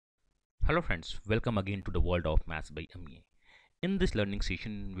Hello friends, welcome again to the world of Maths by Amiya. In this learning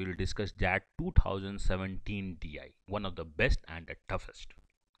session, we will discuss that 2017 DI, one of the best and the toughest.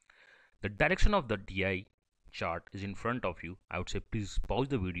 The direction of the DI chart is in front of you. I would say please pause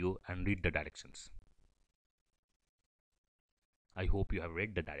the video and read the directions. I hope you have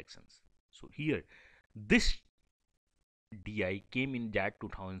read the directions. So here, this DI came in that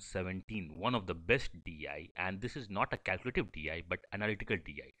 2017, one of the best DI, and this is not a calculative DI but analytical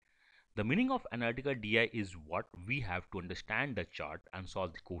DI. The meaning of analytical DI is what we have to understand the chart and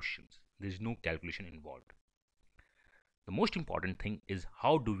solve the questions. There is no calculation involved. The most important thing is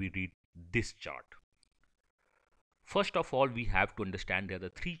how do we read this chart. First of all, we have to understand there are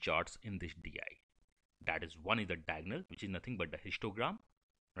the three charts in this DI. That is, one is the diagonal, which is nothing but the histogram.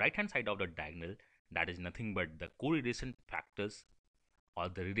 Right hand side of the diagonal, that is nothing but the correlation factors or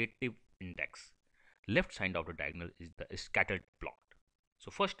the relative index. Left side of the diagonal is the scattered plot. So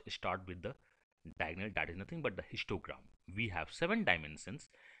first start with the diagonal, that is nothing but the histogram. We have 7 dimensions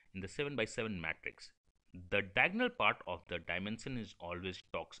in the 7 by 7 matrix. The diagonal part of the dimension is always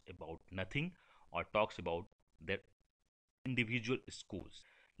talks about nothing or talks about their individual scores.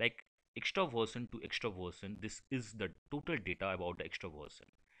 Like extraversion to extraversion, this is the total data about the extraversion.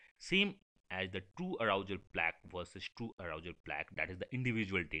 Same as the true arousal plaque versus true arousal plaque, that is the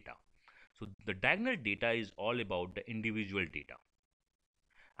individual data. So the diagonal data is all about the individual data,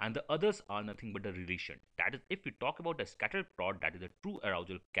 and the others are nothing but the relation. That is, if we talk about the scatter plot, that is the true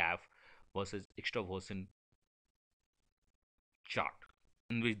arousal calf versus extraversion chart,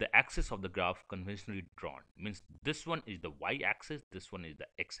 in which the axis of the graph conventionally drawn means this one is the y-axis, this one is the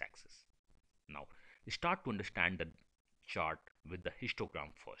x-axis. Now start to understand the chart with the histogram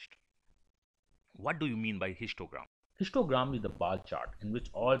first. What do you mean by histogram? Histogram is the bar chart in which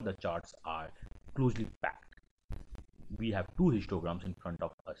all the charts are closely packed. We have two histograms in front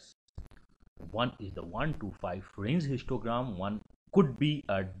of us. One is the 1 to 5 range histogram, one could be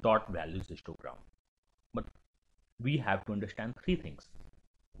a dot values histogram. But we have to understand three things.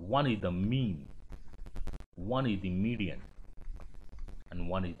 One is the mean, one is the median, and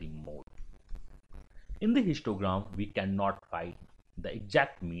one is the mode. In the histogram, we cannot find the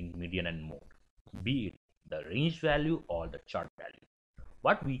exact mean, median, and mode, be it the range value or the chart value.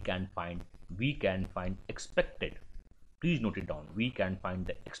 What we can find expected. Please note it down. We can find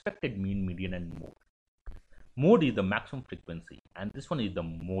the expected mean, median, and mode. Mode is the maximum frequency, and this one is the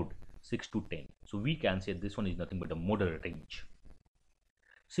mode 6 to 10. So we can say this one is nothing but the model range.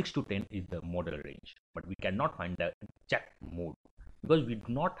 6 to 10 is the model range, but we cannot find the exact mode because we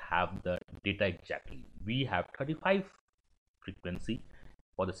do not have the data exactly. We have 35 frequency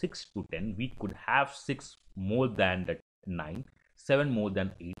for the 6 to 10. We could have 6 more than the 9, 7 more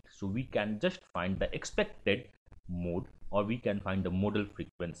than 8. So we can just find the expected mode, or we can find the model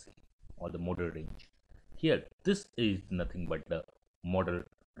frequency or the model range. Here, this is nothing but the model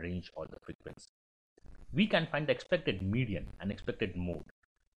range or the frequency. We can find the expected median and expected mode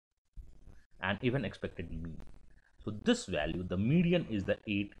and even expected mean. So this value, the median is the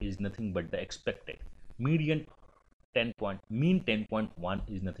 8, is nothing but the expected. Median 10 point, mean 10.1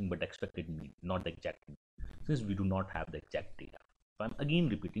 is nothing but expected mean, not the exact mean, since we do not have the exact data. So I'm again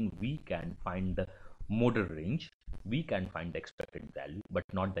repeating, we can find the model range, we can find the expected value, but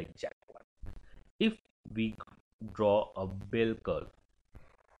not the exact one. If we draw a bell curve,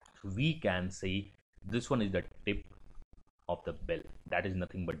 we can say this one is the tip of the bell, that is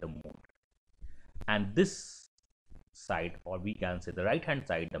nothing but the mode, and this side, or we can say the right hand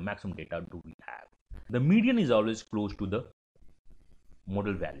side, the maximum data do we have. The median is always close to the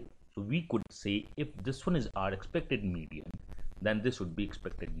model value, so we could say if this one is our expected median, then this would be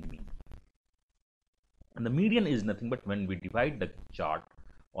expected mean. And the median is nothing but when we divide the chart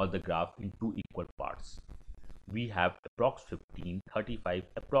or the graph into equal parts. We have approx 15, 35,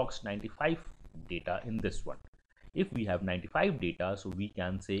 approx 95 data in this one. If we have 95 data, so we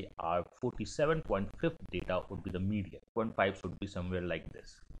can say our 47.5 data would be the median. 0.5 should be somewhere like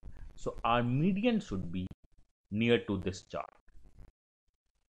this. So our median should be near to this chart.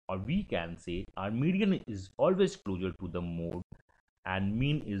 Or we can say our median is always closer to the mode and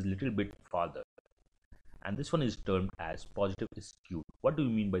mean is little bit farther. And this one is termed as positive skewed. What do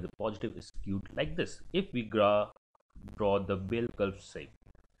you mean by the positive skewed? Like this, if we draw the bell curve shape,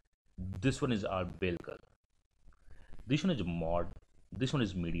 this one is our bell curve, this one is mod, this one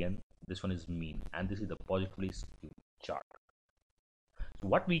is median, this one is mean, and this is the positively skewed chart. So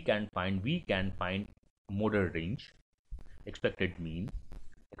what we can find model range, expected mean,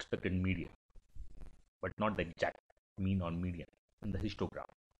 expected median, but not the exact mean or median in the histogram.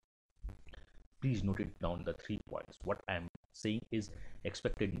 Please note it down, the 3 points what I am saying is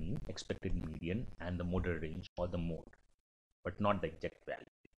expected mean, expected median, and the model range or the mode, but not the exact value.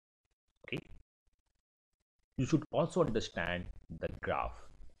 Okay. You should also understand the graph.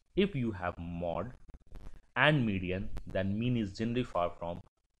 If you have mod and median, then mean is generally far from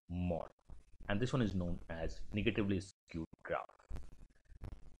mod, and this one is known as negatively skewed graph.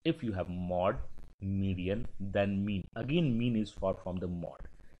 If you have mod, median, then mean, again mean is far from the mod.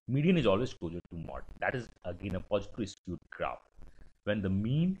 Median is always closer to mod. That is again a positively skewed graph. When the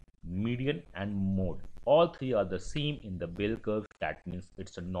mean, median, and mode all three are the same in the bell curve, that means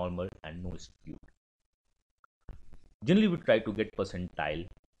it's a normal and no skewed. Generally, we try to get percentile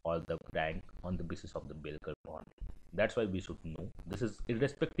or the rank on the basis of the bell curve only. That's why we should know. This is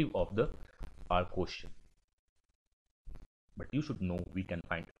irrespective of the our question. But you should know we can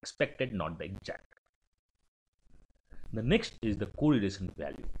find expected, not the exact. The next is the correlation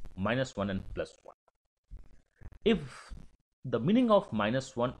value, -1 and +1. If the meaning of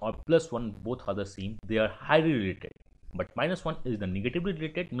 -1 or +1 both are the same, they are highly related. But -1 is the negatively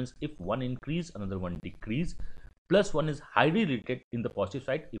related, means if one increase, another one decrease. +1 is highly related in the positive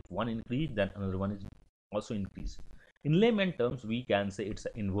side. If one increase, then another one is also increase. In layman terms, we can say it's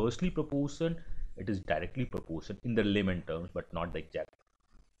inversely proportion. It is directly proportion in the layman terms, but not the exact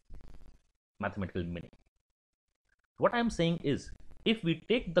mathematical meaning. What I am saying is, if we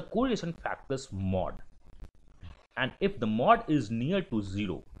take the correlation factors mod, and if the mod is near to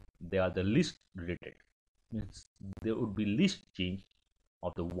 0, they are the least related. Means there would be least change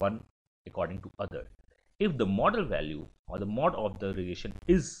of the one according to other. If the model value or the mod of the relation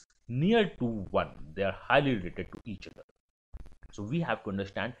is near to 1, they are highly related to each other. So we have to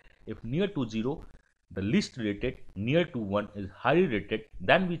understand, if near to 0, the least related, near to 1 is highly related,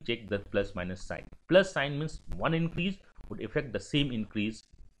 then we check the plus minus sign. Plus sign means one increase would affect the same increase,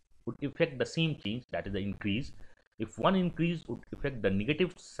 would affect the same change, that is the increase. If one increase would affect the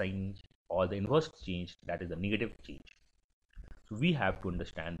negative sign or the inverse change, that is the negative change. So we have to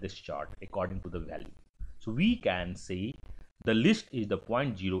understand this chart according to the value. So we can say the least is the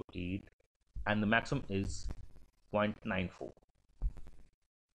 0.08 and the maximum is 0.94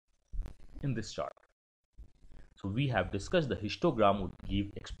 in this chart. So we have discussed the histogram would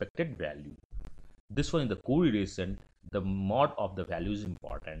give expected value. This one is the correlation. The mod of the value is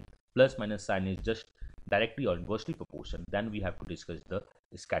important. Plus minus sign is just directly or inversely proportion. Then we have to discuss the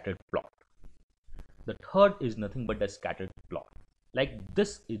scattered plot. The third is nothing but the scattered plot. Like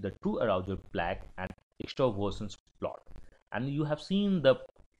this is the true arousal plaque and extraversion plot. And you have seen the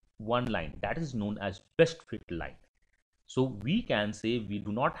one line that is known as best fit line. So we can say we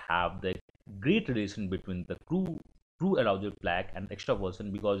do not have the great relation between the true arousal plaque and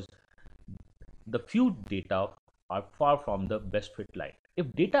extraversion, because the few data are far from the best fit line.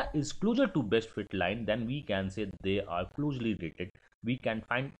 If data is closer to best fit line, then we can say they are closely related. We can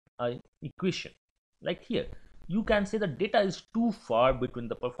find an equation. Like here, you can say the data is too far between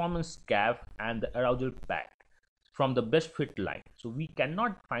the performance gap and the arousal plaque from the best fit line. So we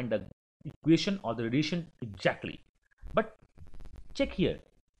cannot find the equation or the relation exactly. But check here,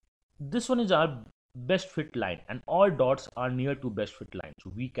 this one is our best fit line and all dots are near to best fit line.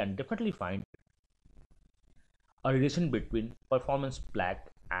 So we can definitely find a relation between performance plaque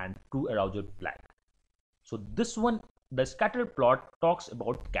and true arousal plaque. So this one, the scatter plot talks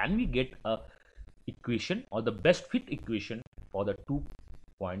about, can we get a equation or the best fit equation for the 2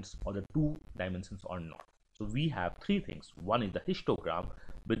 points or the 2 dimensions or not. So we have three things. One is the histogram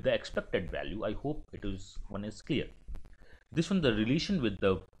with the expected value. I hope one is clear. This one, the relation with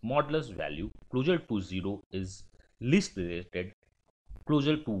the modulus value closer to 0 is least related,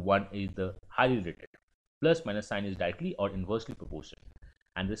 closer to 1 is the highly related. Plus minus sign is directly or inversely proportional,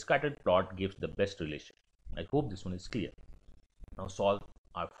 and the scattered plot gives the best relation. I hope this one is clear. Now solve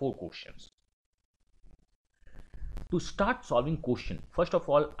our 4 questions. To start solving question, first of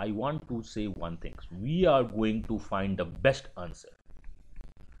all, I want to say one thing. We are going to find the best answer,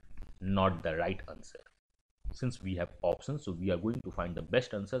 not the right answer. Since we have options, so we are going to find the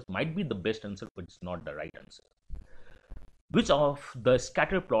best answers. Might be the best answer, but it's not the right answer. Which of the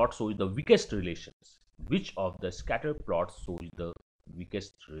scatter plots shows the weakest relations? Which of the scatter plots shows the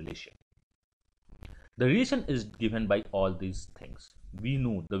weakest relation? The relation is given by all these things. We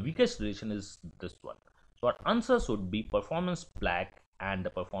know the weakest relation is this one. So our answer should be performance plaque and the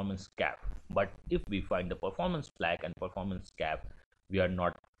performance gap. But if we find the performance plaque and performance gap, we are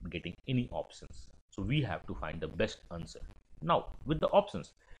not getting any options. So we have to find the best answer. Now with the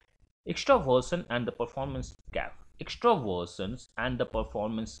options, extraversion and the performance gap. Extraversions and the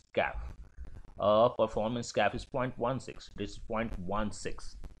performance gap. Performance gap is 0.16. This is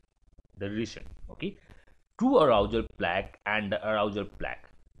 0.16. The relation. Okay. true arousal plaque and the arousal plaque.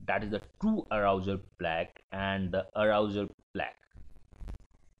 That is the true arousal plaque and the arousal plaque.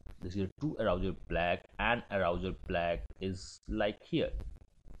 This is a true arousal plaque and arousal plaque is like here.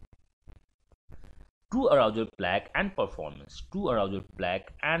 True arousal plaque and performance. True arousal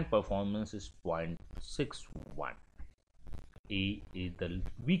plaque and performance is 0.61. A is the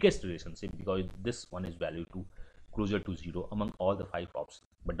weakest relationship because this one is value to closer to 0 among all the 5 options.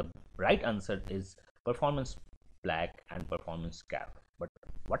 But the right answer is performance plaque and performance gap. But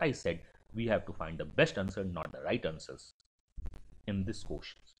what I said, we have to find the best answer, not the right answers in this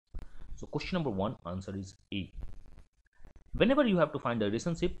question. So question number 1 answer is A. Whenever you have to find a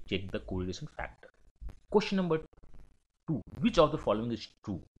relationship, check the correlation factor. Question number 2, which of the following is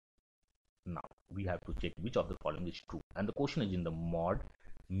true? Now we have to check which of the following is true, and the question is in the mod,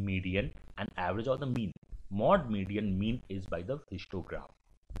 median and average or the mean. Mod, median, mean is by the histogram.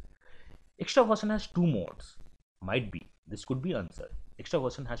 Extraversion has 2 modes. Might be, this could be answer.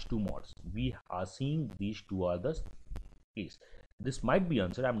 Extraversion has 2 modes. We are seeing these 2 are the case. This might be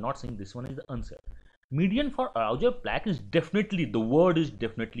answer. I'm not saying this one is the answer. Median for arousal plaque is definitely, the word is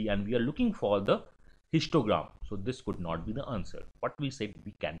definitely, and we are looking for the histogram. So this could not be the answer. What we said,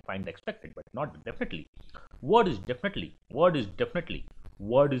 we can find the expected, but not definitely. Word is definitely, word is definitely,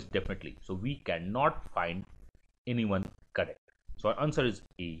 word is definitely. So we cannot find anyone correct. So our answer is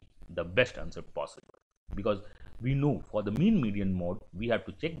A, the best answer possible, because we know for the mean median mode we have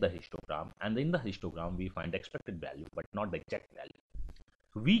to check the histogram, and in the histogram we find expected value but not the exact value.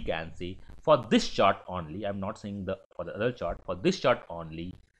 So we can say for this chart only, I'm not saying the for the other chart, for this chart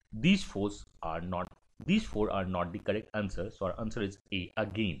only, these four are not the correct answer. So our answer is A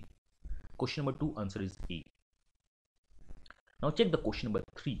again. Question number 2 answer is A. Now check the question number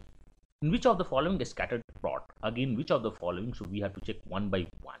 3. In which of the following is scattered plot? Again, which of the following? So we have to check one by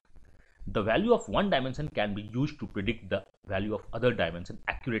one. The value of one dimension can be used to predict the value of other dimension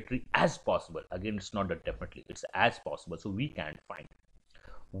accurately as possible. Again, it's not that definitely, it's as possible. So we can find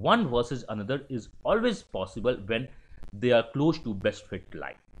one versus another is always possible when they are close to best fit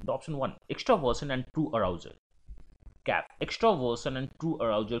line. The option 1, extraversion and true arousal cap. Extraversion and true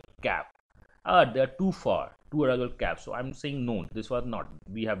arousal cap. They are too far. True arousal cap. So I'm saying no, this was not.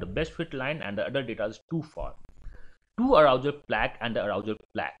 We have the best fit line and the other data is too far. True arousal plaque and the arousal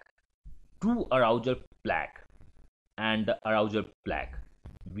plaque. True arousal plaque and the arousal plaque.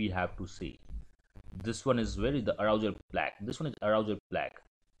 We have to say this one is where is the arousal plaque. This one is arousal plaque,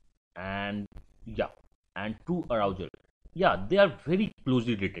 and yeah, and true arousal. Yeah, they are very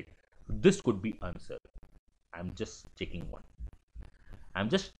closely related. This could be answer. I'm just checking one. I'm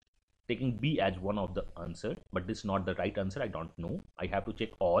just taking B as one of the answer, but this is not the right answer. I don't know. I have to check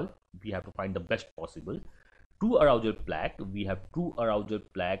all. We have to find the best possible. True arousal plaque. We have true arousal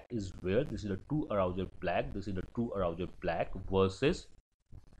plaque is where this is a true arousal plaque. This is the true arousal plaque versus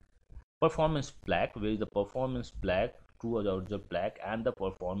performance plaque. Where is the performance plaque? True arousal plaque and the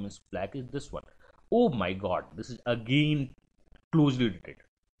performance plaque is this one. Oh my god, this is again closely related.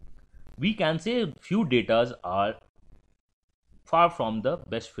 We can say few datas are far from the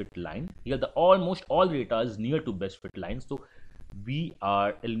best fit line. Here the almost all data is near to best fit line. So we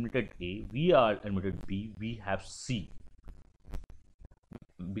are eliminated A, we are eliminated B, we have C,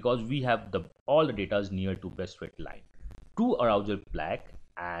 because we have the all the data is near to best fit line. True arousal plaque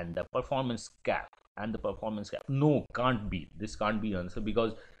and the performance cap and the performance cap. No, can't be. This can't be answer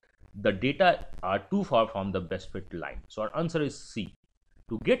because the data are too far from the best fit line. So our answer is C.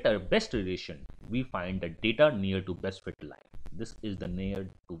 To get a best relation, we find the data near to best fit line. This is the near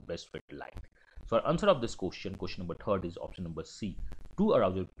to best fit line. So our answer of this question number 3 is option number C. True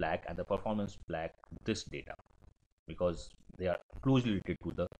arousal plaque and the performance plaque, this data, because they are closely related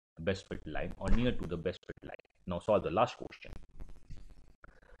to the best fit line or near to the best fit line. Now solve the last question.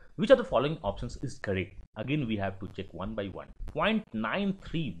 Which of the following options is correct? Again, we have to check one by one.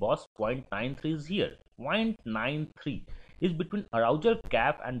 0.93, boss, 0.93 is here. 0.93 is between arousal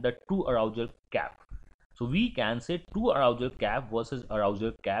cap and the true arousal cap. So we can say true arousal cap versus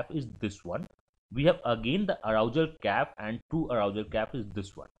arousal cap is this one. We have again the arousal cap and true arousal cap is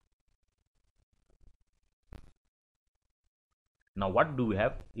this one. Now what do we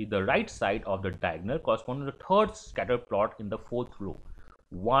have? Is the right side of the diagonal corresponding to the third scatter plot in the fourth row.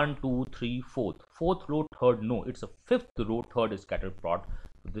 1, 2, 3, fourth. Fourth row, third. No, it's a fifth row, third scatter plot.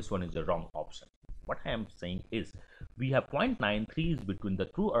 So this one is the wrong option. What I am saying is we have 0.93 is between the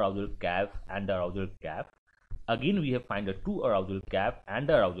true arousal cap and the arousal cap. Again, we have find the true arousal cap and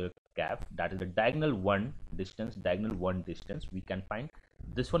the arousal cap. That is the diagonal one distance. Diagonal one distance. We can find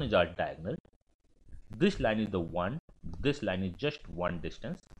this one is our diagonal. This line is the one. This line is just one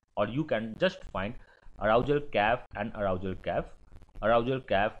distance. Or you can just find arousal calf and arousal calf, arousal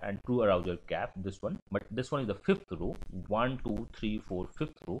calf and true arousal calf, this one, but this one is the fifth row, 1 2 3 4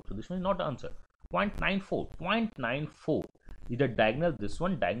 fifth row, so this one is not the answer. 0.94, 0.94 is the diagonal this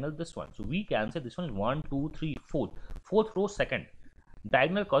one, diagonal this one, so we can say this one is 1 2 3 fourth row second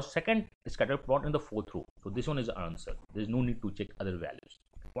diagonal cause second scatter plot in the fourth row, so this one is the answer. There is no need to check other values.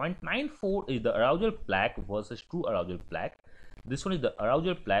 0.94 is the arousal plaque versus true arousal plaque. This one is the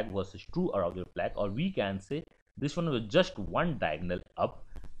arousal plaque versus true arousal plaque, or we can say this one was just one diagonal up,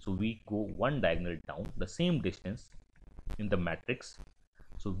 so we go one diagonal down, the same distance in the matrix,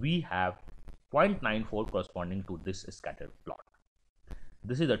 so we have 0.94 corresponding to this scatter plot.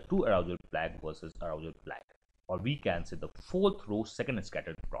 This is the true arousal plaque versus arousal plaque, or we can say the fourth row second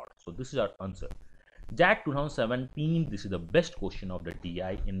scattered plot. So this is our answer. JAT 2017, this is the best question of the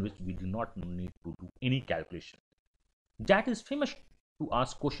DI in which we do not need to do any calculation. JAT is famous to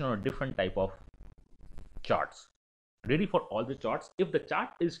ask question on a different type of charts. Ready for all the charts? If the chart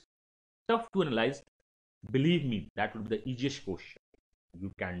is tough to analyze, believe me, that will be the easiest question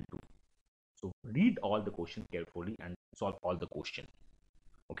you can do. So read all the question carefully and solve all the question.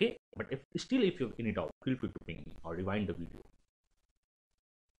 Okay, but if you have any doubt, feel free to ping me or rewind the video.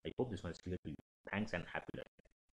 I hope this one is clear to you. Thanks and happy learning.